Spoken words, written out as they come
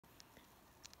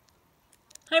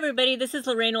Hi everybody, this is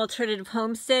Lorraine Alternative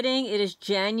Homesteading. It is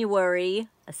January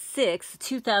 6th,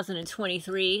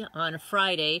 2023 on a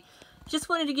Friday. Just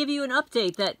wanted to give you an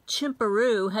update that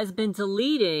Chimperoo has been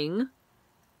deleting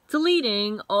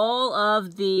all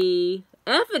of the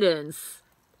evidence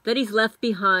that he's left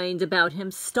behind about him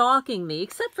stalking me,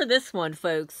 except for this one,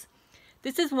 folks.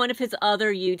 This is one of his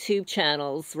other YouTube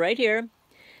channels right here.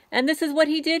 And this is what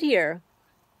he did here.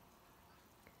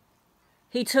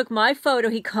 He took my photo,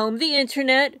 he combed the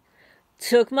internet,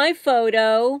 took my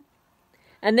photo,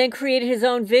 and then created his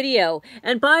own video.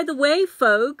 And by the way,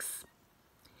 folks,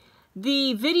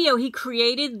 the video he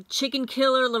created, Chicken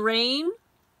Killer Lorraine,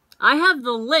 I have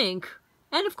the link,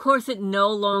 and of course it no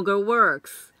longer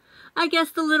works. I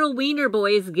guess the little wiener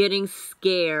boy is getting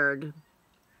scared.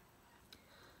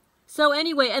 So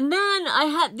anyway, and then I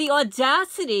had the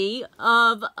audacity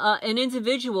of an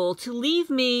individual to leave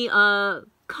me a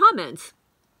comment.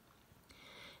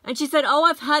 And she said, "Oh,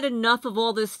 I've had enough of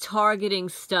all this targeting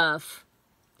stuff.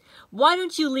 Why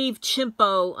don't you leave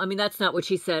Chimpo," I mean, that's not what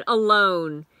she said,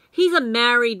 "alone? He's a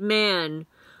married man."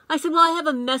 I said, "Well, I have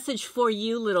a message for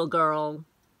you, little girl.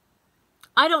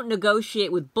 I don't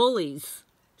negotiate with bullies,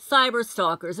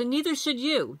 cyberstalkers, and neither should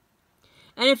you.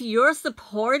 And if you're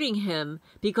supporting him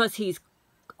because he's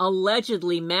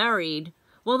allegedly married,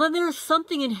 well, then there's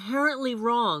something inherently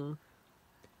wrong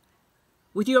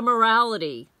with your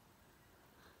morality.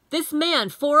 This man,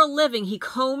 for a living, he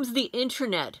combs the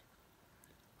internet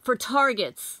for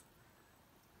targets.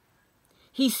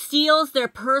 He steals their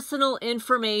personal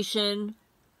information,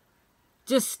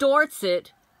 distorts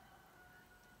it,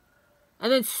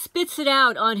 and then spits it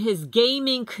out on his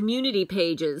gaming community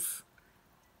pages.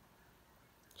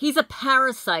 He's a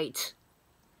parasite.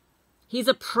 He's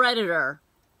a predator.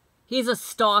 He's a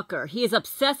stalker. He is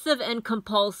obsessive and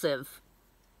compulsive."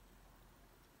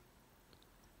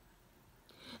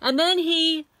 And then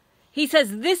he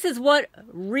says, "This is what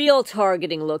real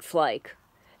targeting looks like."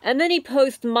 And then he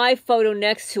posts my photo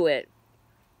next to it.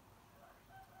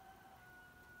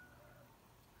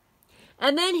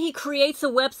 And then he creates a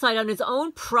website on his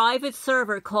own private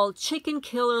server called Chicken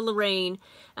Killer Lorraine.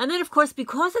 And then, of course,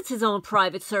 because it's his own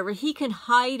private server, he can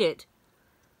hide it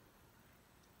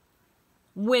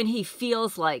when he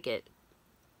feels like it.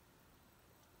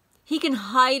 He can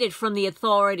hide it from the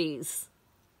authorities.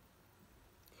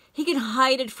 He can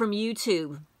hide it from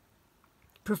YouTube,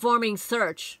 performing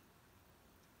search.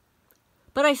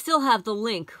 But I still have the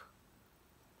link.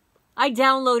 I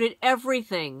downloaded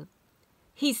everything.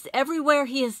 He's everywhere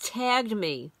he has tagged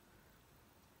me,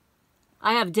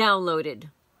 I have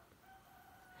downloaded.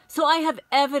 So I have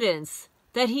evidence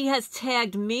that he has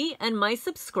tagged me and my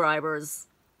subscribers.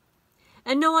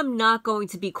 And no, I'm not going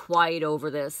to be quiet over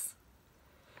this.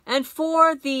 And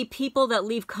for the people that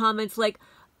leave comments like,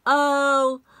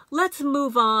 "Oh, let's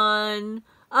move on.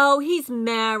 Oh, he's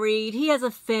married. He has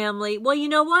a family." Well, you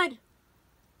know what?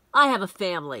 I have a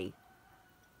family.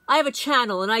 I have a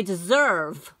channel, and I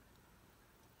deserve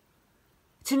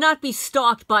to not be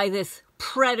stalked by this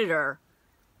predator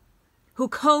who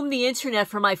combed the internet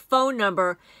for my phone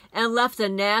number and left a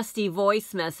nasty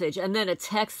voice message and then a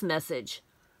text message.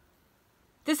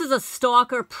 This is a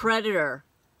stalker predator,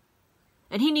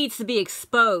 and he needs to be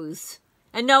exposed.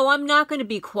 And no, I'm not going to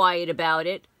be quiet about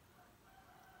it.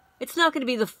 It's not going to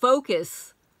be the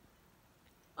focus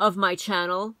of my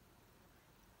channel.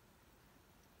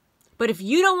 But if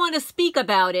you don't want to speak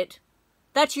about it,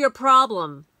 that's your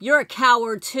problem. You're a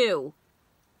coward too.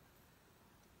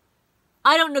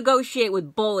 I don't negotiate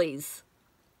with bullies.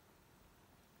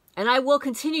 And I will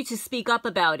continue to speak up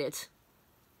about it.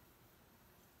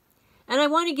 And I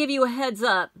want to give you a heads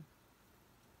up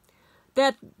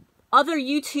that other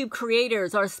YouTube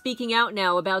creators are speaking out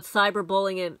now about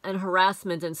cyberbullying and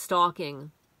harassment and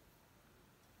stalking.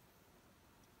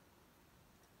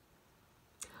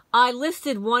 I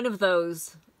listed one of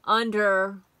those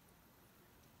under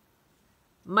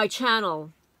my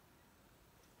channel.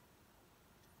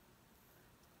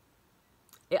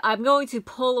 I'm going to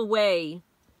pull away.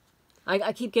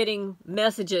 I keep getting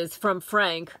messages from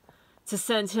Frank to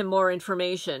send him more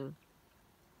information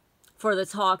for the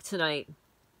talk tonight.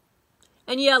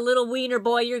 And yeah, little wiener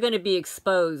boy, you're going to be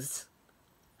exposed.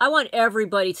 I want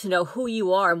everybody to know who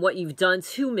you are and what you've done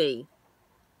to me.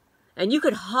 And you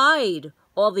could hide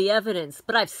all the evidence,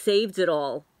 but I've saved it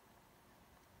all.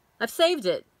 I've saved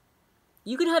it.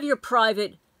 You can have your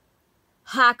private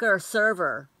hacker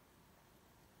server.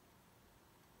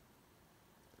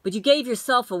 But you gave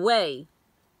yourself away.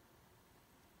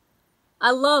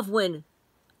 I love when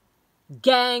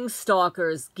gang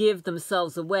stalkers give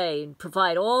themselves away and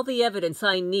provide all the evidence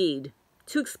I need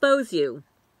to expose you.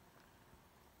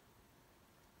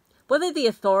 Whether the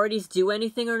authorities do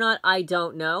anything or not, I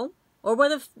don't know. Or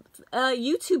whether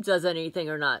YouTube does anything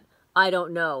or not, I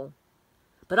don't know.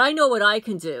 But I know what I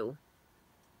can do.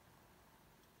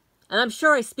 And I'm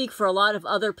sure I speak for a lot of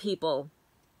other people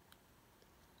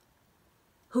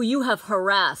who you have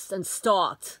harassed and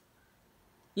stalked.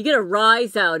 You get a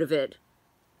rise out of it.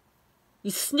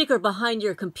 You snicker behind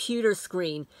your computer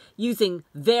screen using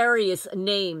various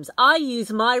names. I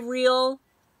use my real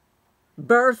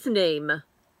birth name.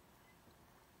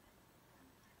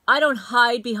 I don't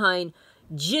hide behind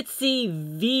Jitsi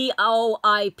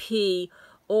VOIP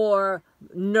or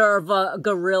Nerva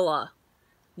Gorilla.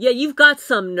 Yeah, you've got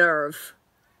some nerve.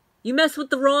 You mess with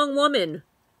the wrong woman,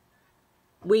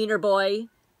 wiener boy.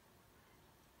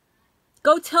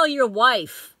 Go tell your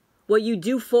wife what you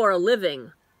do for a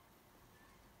living.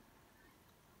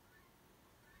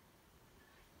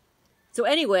 So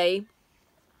anyway,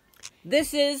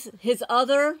 this is his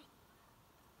other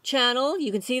channel.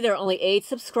 You can see there are only 8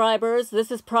 subscribers.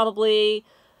 This is probably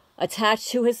attached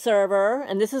to his server.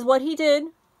 And this is what he did.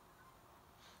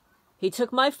 He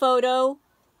took my photo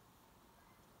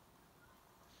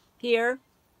here.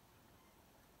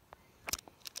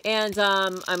 And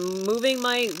I'm moving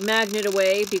my magnet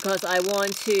away because I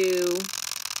want to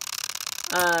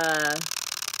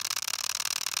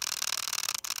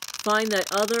find that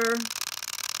other,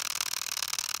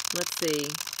 let's see.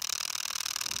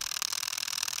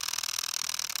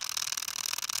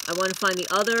 I want to find the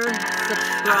other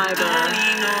subscriber,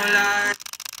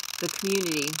 the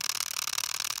community.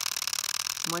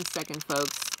 1 second,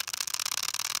 folks.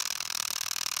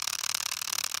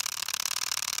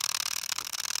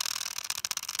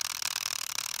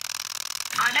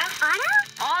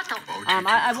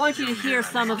 I want you to hear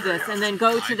some of this and then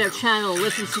go to their channel,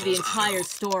 listen to the entire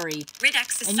story,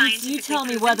 and you tell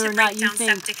me whether or not you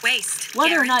think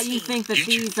that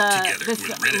these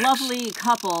this lovely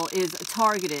couple is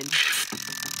targeted.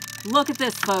 Look at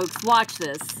this, folks. Watch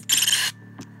this.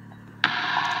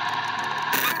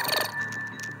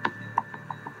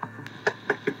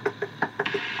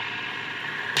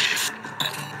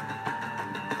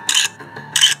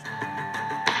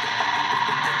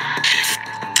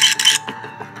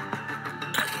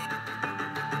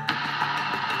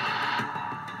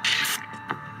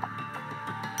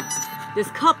 This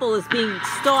couple is being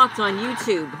stalked on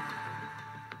YouTube.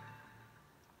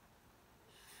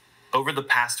 Over the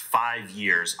past 5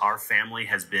 years, our family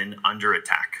has been under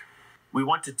attack. We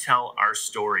want to tell our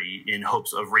story in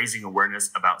hopes of raising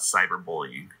awareness about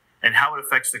cyberbullying and how it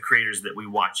affects the creators that we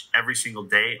watch every single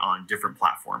day on different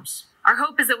platforms. Our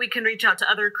hope is that we can reach out to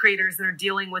other creators that are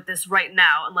dealing with this right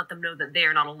now and let them know that they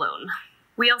are not alone.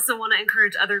 We also want to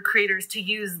encourage other creators to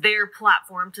use their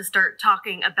platform to start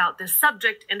talking about this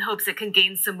subject in hopes it can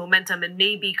gain some momentum and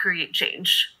maybe create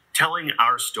change. Telling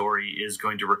our story is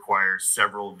going to require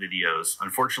several videos.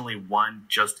 Unfortunately, one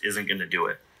just isn't going to do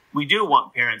it. We do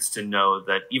want parents to know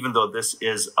that even though this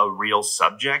is a real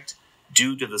subject,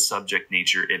 due to the subject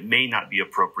nature, it may not be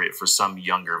appropriate for some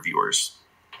younger viewers.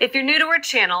 If you're new to our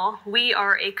channel, we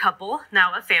are a couple,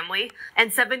 now a family,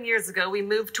 and 7 years ago we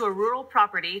moved to a rural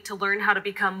property to learn how to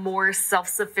become more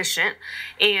self-sufficient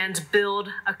and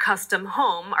build a custom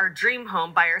home, our dream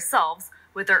home, by ourselves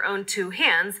with our own 2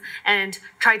 hands, and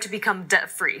tried to become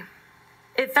debt-free.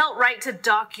 It felt right to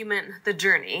document the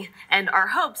journey, and our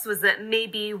hopes was that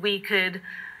maybe we could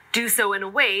do so in a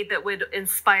way that would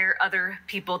inspire other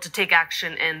people to take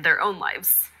action in their own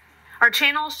lives. Our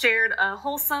channel shared a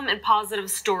wholesome and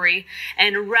positive story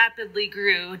and rapidly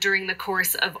grew during the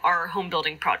course of our home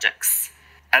building projects.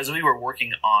 As we were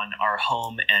working on our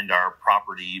home and our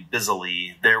property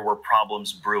busily, there were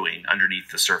problems brewing underneath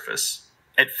the surface.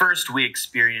 At first, we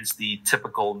experienced the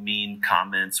typical mean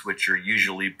comments, which are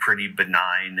usually pretty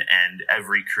benign and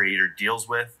every creator deals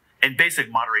with, and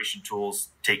basic moderation tools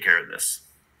take care of this.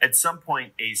 At some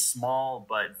point, a small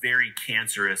but very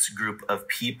cancerous group of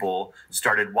people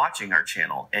started watching our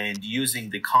channel and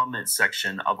using the comment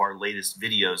section of our latest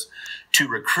videos to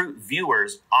recruit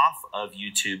viewers off of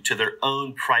YouTube to their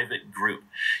own private group,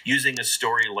 using a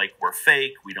story like "we're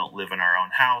fake, we don't live in our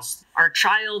own house," "our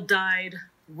child died,"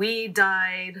 "we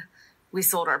died," "we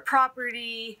sold our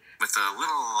property." With a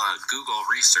little Google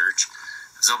research,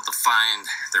 I was able to find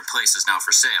their place is now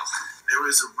for sale. There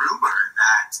was a rumor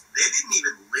that they didn't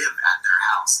even live at their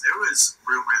house. There was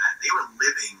rumor that they were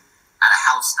living at a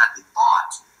house that they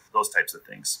bought. Those types of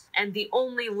things. And the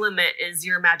only limit is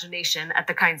your imagination at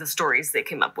the kinds of stories they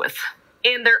came up with.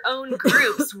 And their own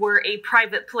groups were a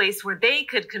private place where they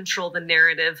could control the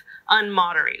narrative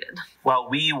unmoderated. While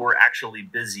we were actually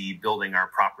busy building our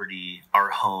property,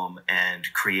 our home,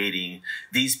 and creating,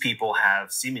 these people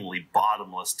have seemingly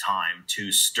bottomless time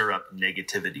to stir up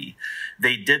negativity.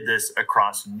 They did this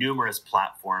across numerous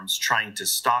platforms, trying to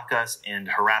stalk us and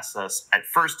harass us, at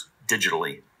first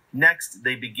digitally. Next,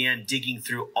 they began digging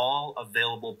through all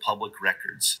available public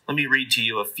records. Let me read to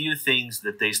you a few things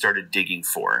that they started digging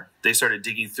for. They started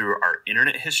digging through our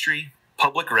internet history,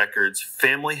 public records,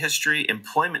 family history,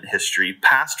 employment history,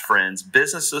 past friends,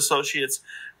 business associates,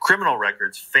 criminal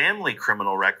records, family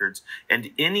criminal records, and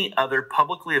any other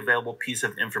publicly available piece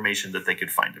of information that they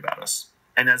could find about us.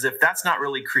 And as if that's not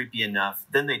really creepy enough,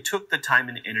 then they took the time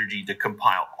and energy to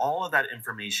compile all of that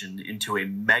information into a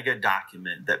mega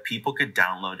document that people could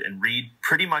download and read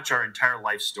pretty much our entire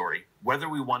life story, whether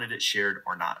we wanted it shared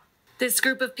or not. This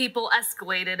group of people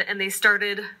escalated and they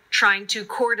started trying to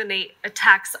coordinate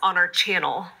attacks on our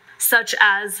channel, such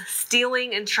as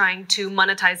stealing and trying to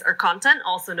monetize our content,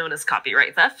 also known as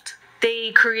copyright theft.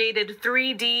 They created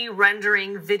 3D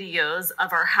rendering videos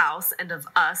of our house and of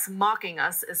us, mocking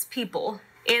us as people.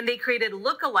 And they created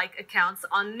lookalike accounts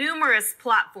on numerous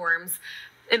platforms,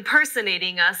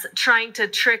 impersonating us, trying to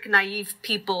trick naive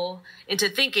people into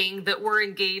thinking that we're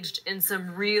engaged in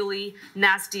some really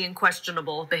nasty and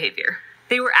questionable behavior.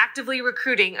 They were actively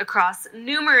recruiting across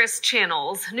numerous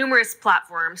channels, numerous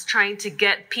platforms, trying to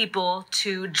get people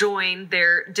to join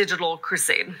their digital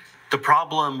crusade. The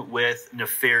problem with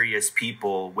nefarious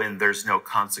people when there's no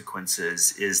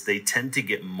consequences is they tend to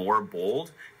get more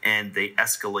bold and they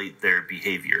escalate their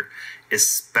behavior,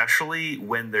 especially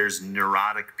when there's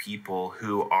neurotic people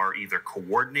who are either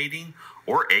coordinating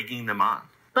or egging them on.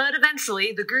 But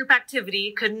eventually, the group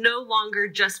activity could no longer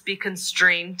just be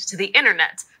constrained to the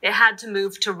internet. It had to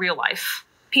move to real life.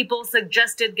 People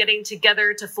suggested getting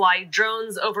together to fly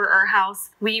drones over our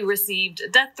house. We received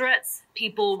death threats.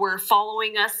 People were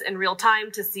following us in real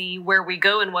time to see where we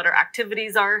go and what our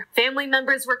activities are. Family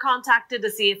members were contacted to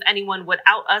see if anyone would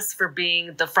out us for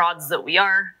being the frauds that we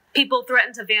are. People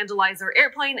threatened to vandalize our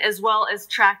airplane as well as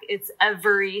track its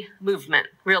every movement,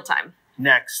 real time.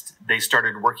 Next, they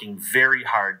started working very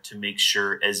hard to make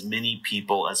sure as many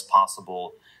people as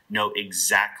possible know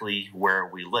exactly where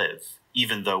we live,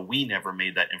 even though we never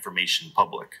made that information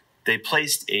public. They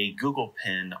placed a Google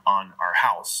pin on our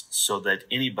house so that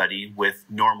anybody with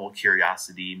normal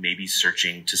curiosity, maybe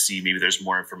searching to see maybe there's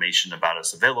more information about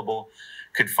us available,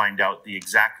 could find out the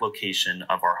exact location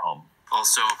of our home.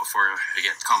 Also, before I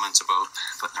get comments about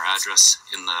putting their address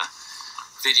in the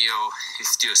video, if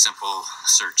you do a simple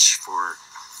search for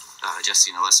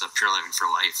Jesse and Alyssa, Pure Living for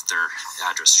Life, their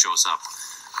address shows up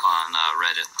on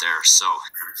Reddit there. So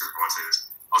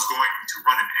I was going to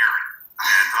run an errand,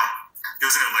 and it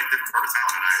was in a different part of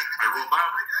town, and I rolled by.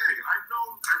 I'm like, hey, I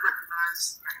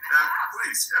recognize that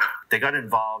place, yeah. They got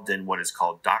involved in what is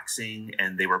called doxing,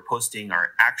 and they were posting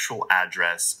our actual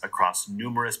address across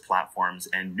numerous platforms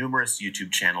and numerous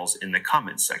YouTube channels in the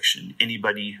comments section.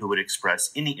 Anybody who would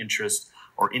express any interest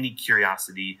or any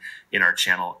curiosity in our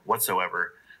channel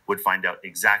whatsoever would find out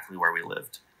exactly where we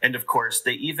lived. And of course,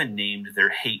 they even named their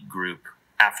hate group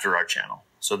after our channel.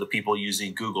 So the people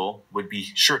using Google would be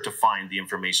sure to find the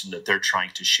information that they're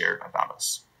trying to share about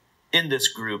us. In this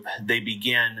group, they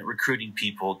began recruiting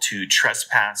people to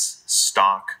trespass,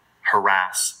 stalk,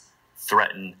 harass,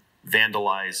 threaten,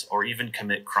 vandalize, or even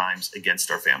commit crimes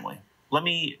against our family. Let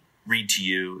me read to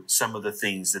you some of the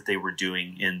things that they were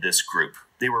doing in this group.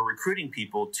 They were recruiting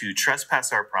people to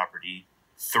trespass our property,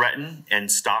 threaten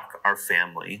and stalk our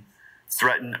family,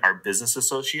 threaten our business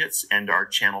associates and our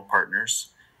channel partners,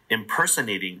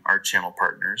 impersonating our channel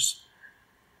partners,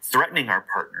 threatening our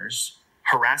partners,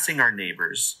 harassing our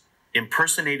neighbors,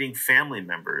 impersonating family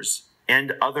members,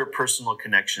 and other personal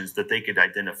connections that they could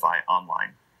identify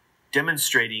online.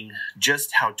 Demonstrating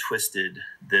just how twisted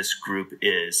this group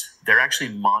is, they're actually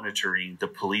monitoring the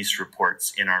police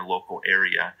reports in our local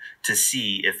area to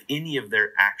see if any of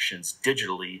their actions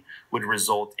digitally would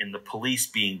result in the police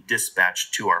being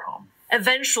dispatched to our home.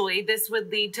 Eventually, this would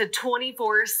lead to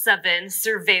 24/7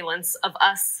 surveillance of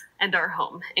us and our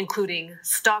home, including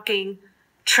stalking,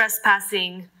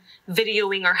 trespassing,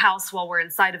 videoing our house while we're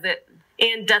inside of it,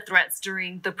 and death threats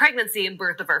during the pregnancy and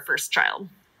birth of our first child.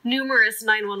 Numerous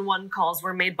 911 calls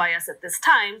were made by us at this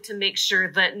time to make sure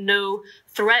that no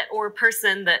threat or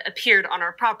person that appeared on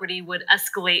our property would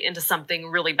escalate into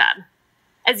something really bad.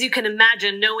 As you can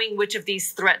imagine, knowing which of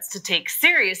these threats to take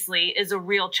seriously is a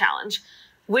real challenge.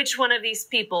 Which one of these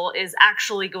people is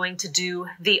actually going to do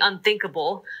the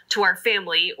unthinkable to our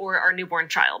family or our newborn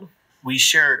child? We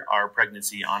shared our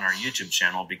pregnancy on our YouTube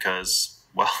channel because,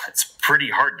 well, it's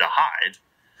pretty hard to hide.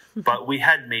 But we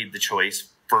had made the choice,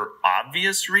 for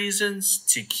obvious reasons,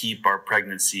 to keep our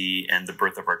pregnancy and the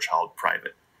birth of our child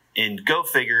private. And go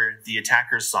figure, the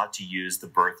attackers sought to use the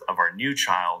birth of our new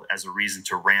child as a reason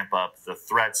to ramp up the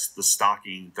threats, the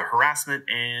stalking, the harassment,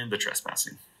 and the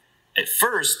trespassing. At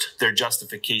first, their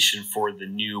justification for the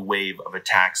new wave of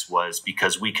attacks was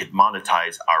because we could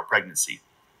monetize our pregnancy,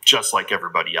 just like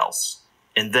everybody else.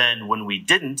 And then when we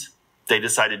didn't, they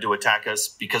decided to attack us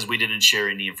because we didn't share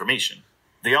any information.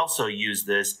 They also used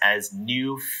this as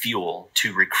new fuel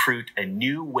to recruit a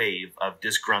new wave of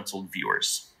disgruntled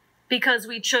viewers. Because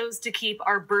we chose to keep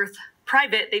our birth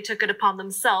private, they took it upon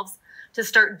themselves to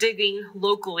start digging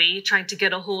locally, trying to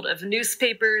get a hold of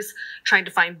newspapers, trying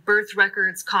to find birth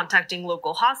records, contacting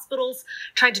local hospitals,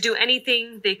 trying to do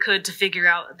anything they could to figure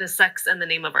out the sex and the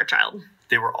name of our child.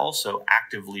 They were also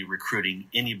actively recruiting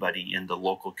anybody in the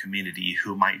local community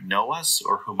who might know us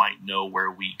or who might know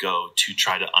where we go to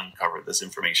try to uncover this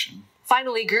information.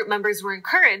 Finally, group members were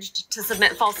encouraged to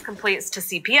submit false complaints to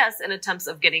CPS in attempts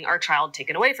of getting our child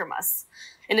taken away from us.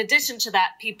 In addition to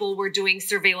that, people were doing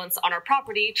surveillance on our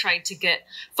property, trying to get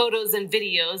photos and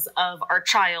videos of our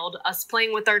child, us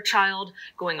playing with our child,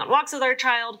 going on walks with our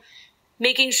child,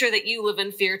 making sure that you live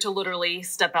in fear to literally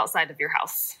step outside of your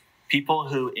house. People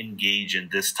who engage in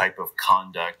this type of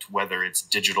conduct, whether it's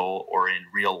digital or in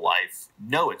real life,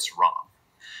 know it's wrong.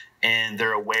 And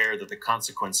they're aware that the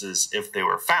consequences, if they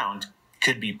were found,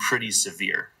 could be pretty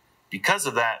severe. Because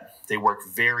of that, they work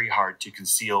very hard to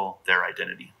conceal their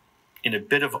identity. In a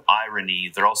bit of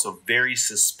irony, they're also very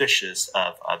suspicious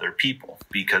of other people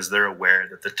because they're aware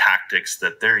that the tactics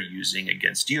that they're using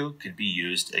against you could be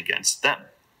used against them.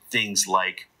 Things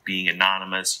like being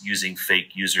anonymous, using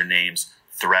fake usernames,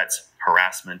 threats,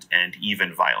 harassment, and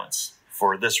even violence.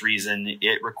 For this reason,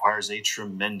 it requires a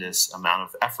tremendous amount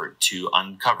of effort to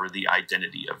uncover the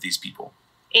identity of these people.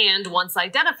 And once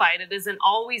identified, it isn't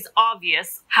always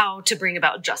obvious how to bring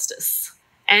about justice.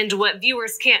 And what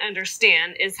viewers can't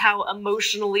understand is how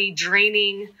emotionally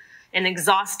draining and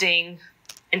exhausting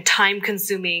and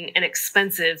time-consuming and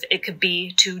expensive it could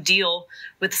be to deal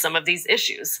with some of these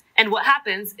issues. And what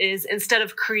happens is, instead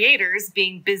of creators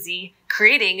being busy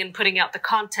creating and putting out the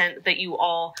content that you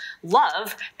all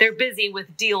love, they're busy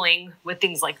with dealing with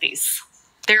things like these.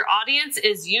 Their audience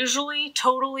is usually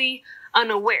totally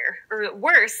unaware, or at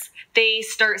worst, they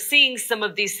start seeing some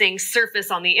of these things surface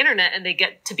on the internet and they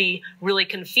get to be really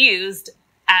confused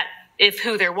at if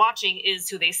who they're watching is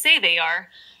who they say they are.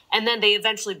 And then they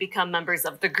eventually become members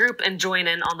of the group and join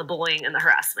in on the bullying and the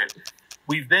harassment.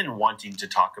 We've been wanting to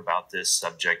talk about this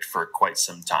subject for quite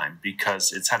some time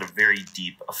because it's had a very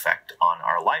deep effect on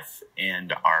our life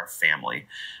and our family.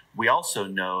 We also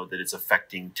know that it's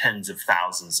affecting tens of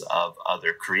thousands of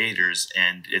other creators,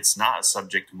 and it's not a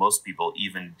subject most people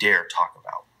even dare talk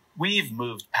about. We've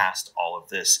moved past all of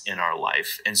this in our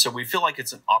life, and so we feel like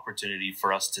it's an opportunity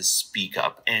for us to speak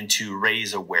up and to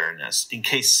raise awareness in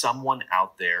case someone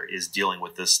out there is dealing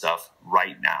with this stuff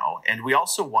right now. And we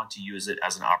also want to use it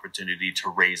as an opportunity to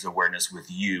raise awareness with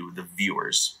you, the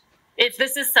viewers. If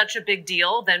this is such a big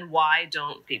deal, then why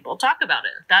don't people talk about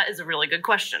it? That is a really good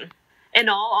question. In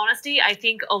all honesty, I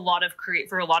think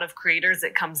for a lot of creators,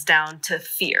 it comes down to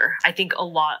fear. I think a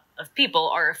lot of people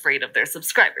are afraid of their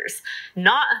subscribers.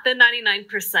 Not the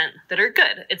 99% that are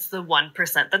good. It's the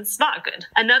 1% that's not good.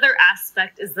 Another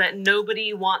aspect is that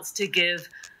nobody wants to give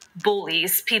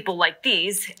bullies, people like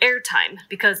these, airtime,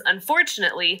 because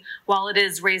unfortunately, while it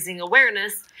is raising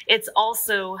awareness, it's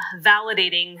also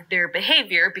validating their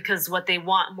behavior, because what they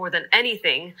want more than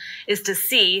anything is to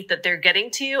see that they're getting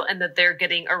to you and that they're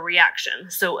getting a reaction.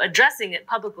 So addressing it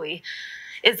publicly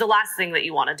is the last thing that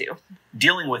you want to do.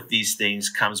 Dealing with these things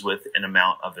comes with an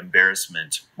amount of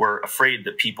embarrassment. We're afraid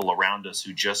that people around us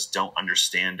who just don't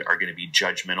understand are going to be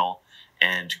judgmental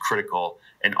and critical.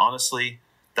 And honestly,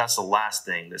 that's the last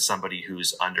thing that somebody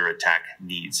who's under attack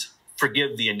needs.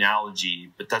 Forgive the analogy,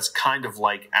 but that's kind of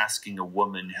like asking a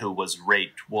woman who was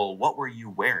raped, well, what were you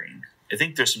wearing? I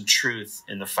think there's some truth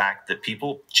in the fact that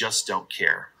people just don't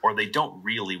care, or they don't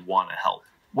really want to help.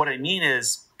 What I mean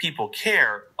is, people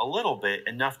care a little bit,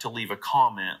 enough to leave a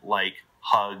comment like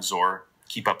hugs or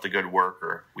keep up the good work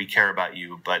or we care about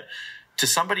you. But to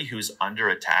somebody who's under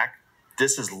attack,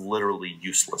 this is literally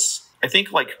useless. I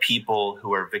think like people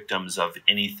who are victims of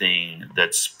anything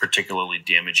that's particularly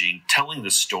damaging, telling the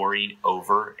story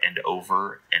over and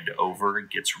over and over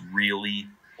gets really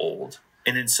old.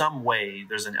 And in some way,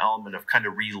 there's an element of kind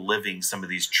of reliving some of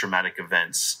these traumatic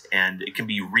events, and it can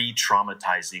be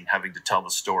re-traumatizing having to tell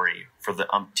the story for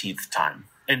the umpteenth time.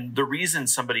 And the reason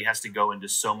somebody has to go into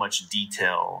so much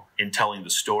detail in telling the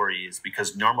story is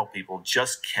because normal people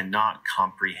just cannot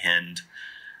comprehend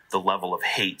the level of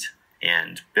hate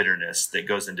and bitterness that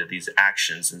goes into these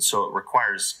actions. And so it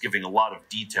requires giving a lot of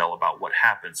detail about what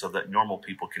happened so that normal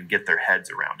people can get their heads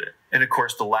around it. And of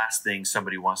course, the last thing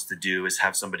somebody wants to do is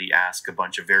have somebody ask a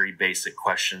bunch of very basic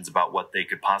questions about what they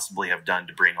could possibly have done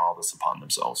to bring all this upon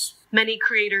themselves. Many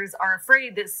creators are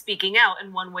afraid that speaking out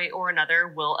in one way or another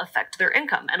will affect their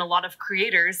income. And a lot of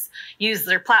creators use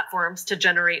their platforms to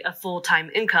generate a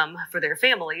full-time income for their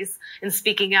families. And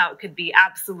speaking out could be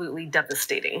absolutely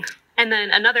devastating. And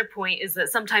then another point is that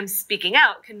sometimes speaking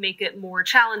out can make it more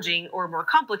challenging or more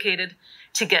complicated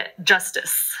to get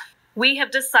justice. We have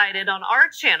decided on our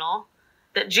channel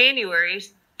that January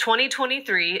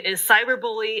 2023 is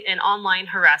Cyberbully and Online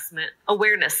Harassment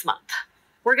Awareness Month.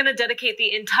 We're going to dedicate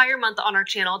the entire month on our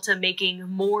channel to making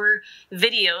more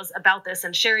videos about this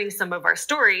and sharing some of our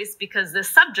stories because this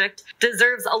subject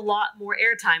deserves a lot more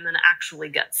airtime than it actually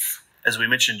gets. As we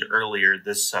mentioned earlier,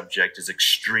 this subject is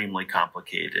extremely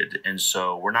complicated, and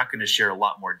so we're not going to share a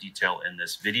lot more detail in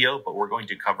this video, but we're going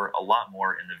to cover a lot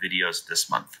more in the videos this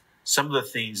month. Some of the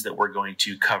things that we're going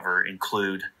to cover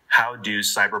include how do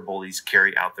cyberbullies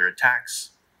carry out their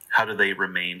attacks, how do they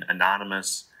remain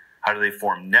anonymous, how do they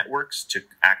form networks to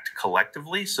act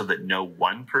collectively so that no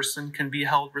one person can be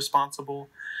held responsible,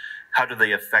 how do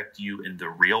they affect you in the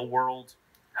real world,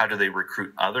 how do they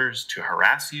recruit others to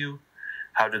harass you,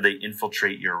 how do they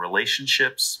infiltrate your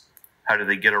relationships? How do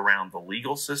they get around the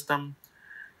legal system?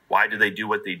 Why do they do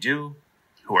what they do?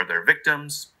 Who are their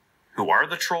victims? Who are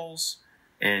the trolls?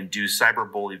 And do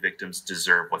cyberbully victims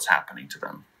deserve what's happening to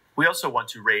them? We also want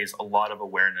to raise a lot of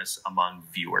awareness among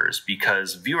viewers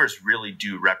because viewers really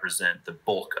do represent the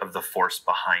bulk of the force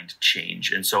behind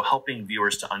change. And so helping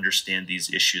viewers to understand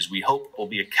these issues, we hope will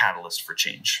be a catalyst for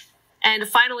change. And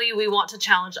finally, we want to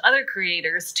challenge other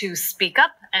creators to speak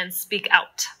up and speak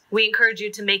out. We encourage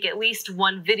you to make at least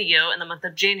one video in the month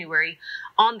of January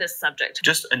on this subject.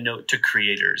 Just a note to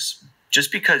creators.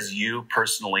 Just because you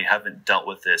personally haven't dealt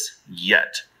with this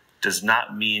yet does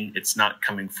not mean it's not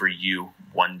coming for you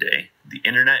one day. The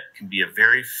internet can be a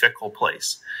very fickle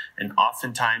place, and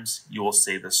oftentimes you will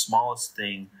say the smallest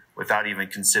thing without even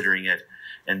considering it,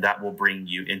 and that will bring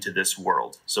you into this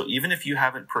world. So even if you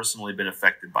haven't personally been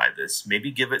affected by this,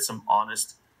 maybe give it some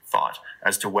honest thought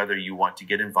as to whether you want to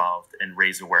get involved and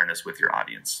raise awareness with your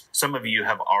audience. Some of you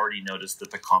have already noticed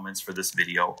that the comments for this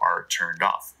video are turned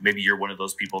off. Maybe you're one of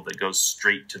those people that goes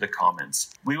straight to the comments.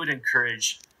 We would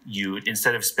encourage you,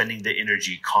 instead of spending the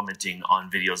energy commenting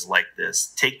on videos like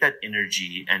this, take that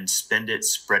energy and spend it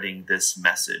spreading this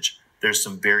message. There's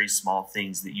some very small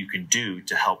things that you can do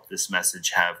to help this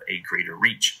message have a greater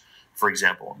reach. For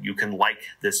example, you can like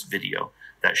this video.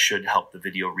 That should help the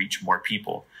video reach more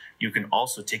people. You can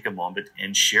also take a moment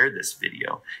and share this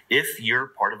video. If you're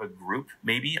part of a group,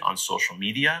 maybe on social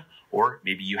media, or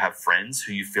maybe you have friends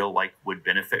who you feel like would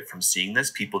benefit from seeing this,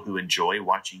 people who enjoy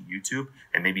watching YouTube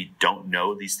and maybe don't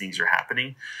know these things are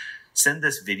happening, send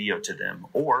this video to them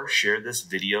or share this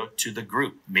video to the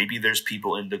group. Maybe there's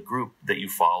people in the group that you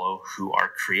follow who are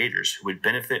creators who would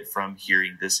benefit from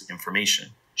hearing this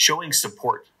information. Showing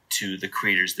support to the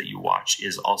creators that you watch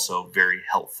is also very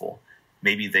helpful.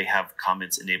 Maybe they have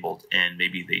comments enabled and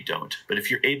maybe they don't. But if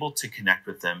you're able to connect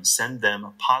with them, send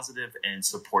them positive and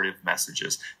supportive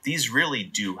messages. These really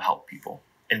do help people.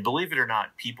 And believe it or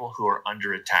not, people who are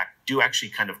under attack do actually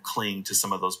kind of cling to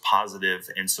some of those positive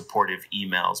and supportive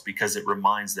emails because it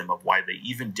reminds them of why they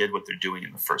even did what they're doing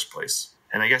in the first place.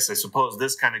 And I suppose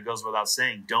this kind of goes without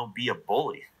saying, don't be a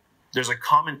bully. There's a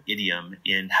common idiom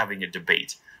in having a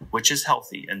debate, which is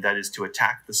healthy, and that is to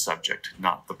attack the subject,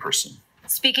 not the person.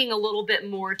 Speaking a little bit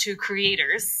more to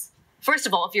creators, first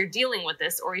of all, if you're dealing with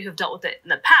this or you have dealt with it in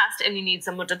the past and you need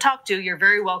someone to talk to, you're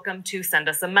very welcome to send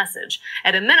us a message.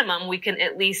 At a minimum, we can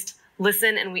at least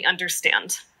listen and we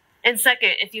understand. And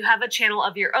second, if you have a channel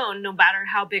of your own, no matter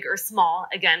how big or small,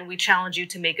 again, we challenge you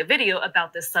to make a video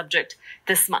about this subject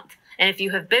this month. And if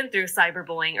you have been through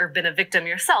cyberbullying or been a victim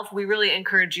yourself, we really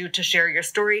encourage you to share your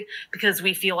story because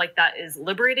we feel like that is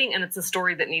liberating and it's a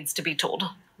story that needs to be told.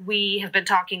 We have been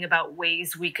talking about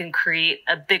ways we can create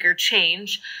a bigger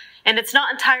change, and it's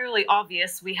not entirely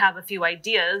obvious. We have a few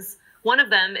ideas. One of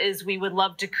them is we would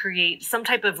love to create some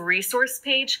type of resource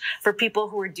page for people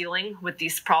who are dealing with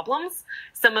these problems.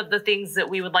 Some of the things that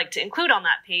we would like to include on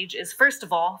that page is, first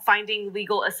of all, finding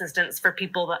legal assistance for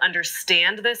people that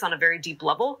understand this on a very deep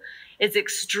level. It's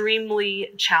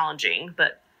extremely challenging,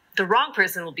 but The wrong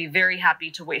person will be very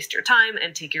happy to waste your time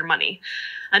and take your money.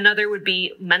 Another would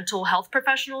be mental health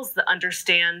professionals that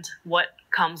understand what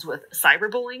comes with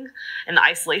cyberbullying and the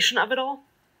isolation of it all.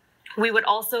 We would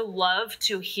also love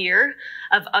to hear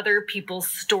of other people's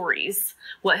stories,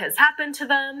 what has happened to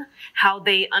them, how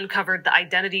they uncovered the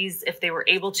identities, if they were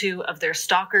able to, of their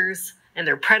stalkers and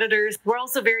their predators. We're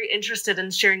also very interested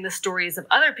in sharing the stories of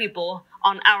other people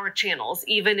on our channels,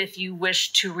 even if you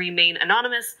wish to remain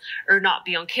anonymous or not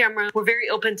be on camera. We're very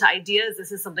open to ideas.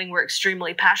 This is something we're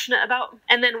extremely passionate about.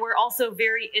 And then we're also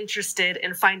very interested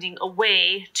in finding a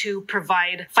way to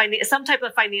provide some type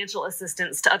of financial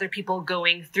assistance to other people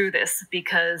going through this,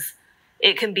 because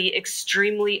it can be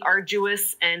extremely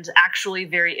arduous and actually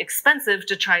very expensive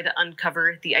to try to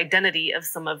uncover the identity of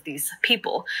some of these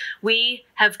people. We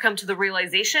have come to the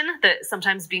realization that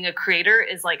sometimes being a creator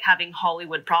is like having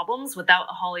Hollywood problems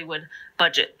without a Hollywood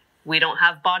budget. We don't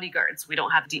have bodyguards, we don't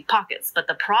have deep pockets, but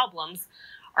the problems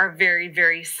are very,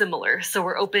 very similar. So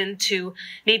we're open to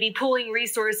maybe pooling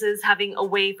resources, having a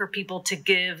way for people to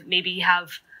give, maybe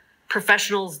have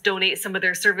professionals donate some of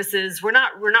their services. We're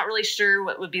not really sure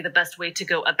what would be the best way to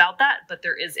go about that, but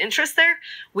there is interest there.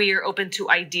 We are open to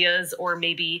ideas or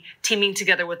maybe teaming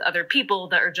together with other people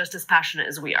that are just as passionate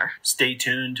as we are. Stay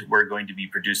tuned. We're going to be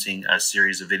producing a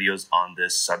series of videos on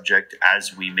this subject.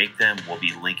 As we make them, we'll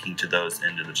be linking to those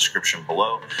into the description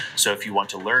below. So if you want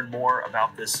to learn more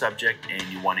about this subject and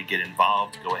you want to get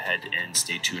involved, go ahead and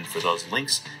stay tuned for those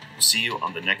links. We'll see you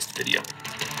on the next video.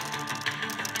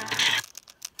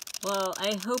 Well,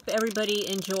 I hope everybody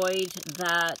enjoyed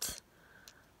that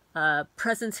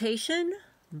presentation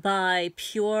by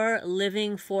Pure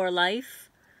Living for Life.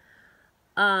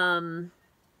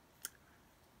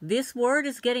 This word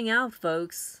is getting out,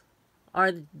 folks.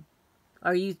 Do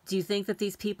you think that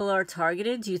these people are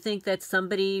targeted? Do you think that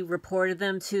somebody reported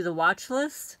them to the watch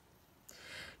list?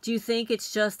 Do you think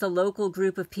it's just a local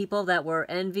group of people that were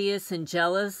envious and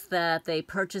jealous that they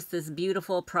purchased this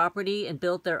beautiful property and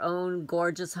built their own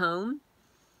gorgeous home?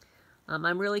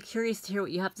 I'm really curious to hear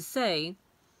what you have to say.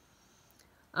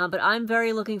 But I'm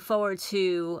very looking forward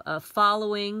to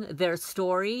following their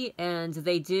story, and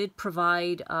they did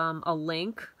provide a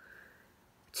link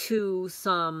to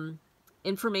some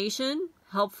information,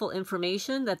 helpful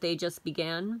information that they just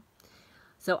began.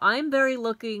 So I'm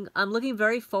looking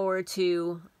very forward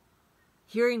to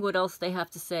hearing what else they have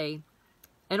to say,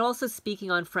 and also speaking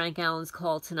on Frank Allen's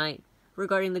call tonight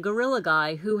regarding the gorilla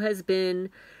guy who has been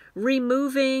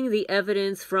removing the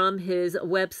evidence from his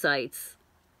websites.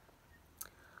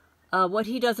 What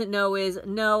he doesn't know is,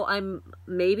 no, I'm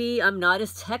not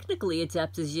as technically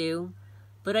adept as you,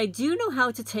 but I do know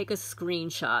how to take a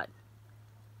screenshot.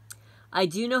 I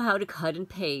do know how to cut and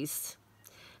paste.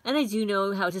 And I do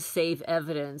know how to save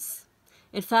evidence.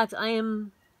 In fact, I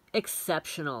am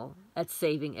exceptional at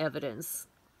saving evidence,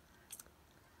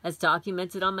 as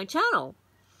documented on my channel.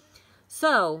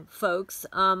 So, folks,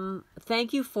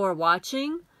 thank you for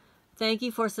watching. Thank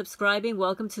you for subscribing.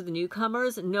 Welcome to the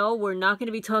newcomers. No, we're not going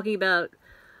to be talking about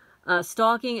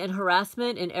stalking and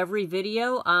harassment in every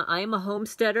video. I am a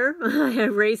homesteader. I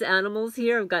raise animals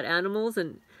here. I've got animals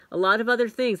and a lot of other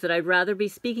things that I'd rather be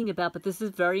speaking about, but this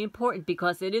is very important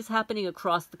because it is happening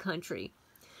across the country.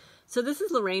 So this is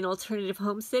Lorraine, Alternative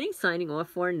Homesteading, signing off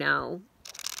for now.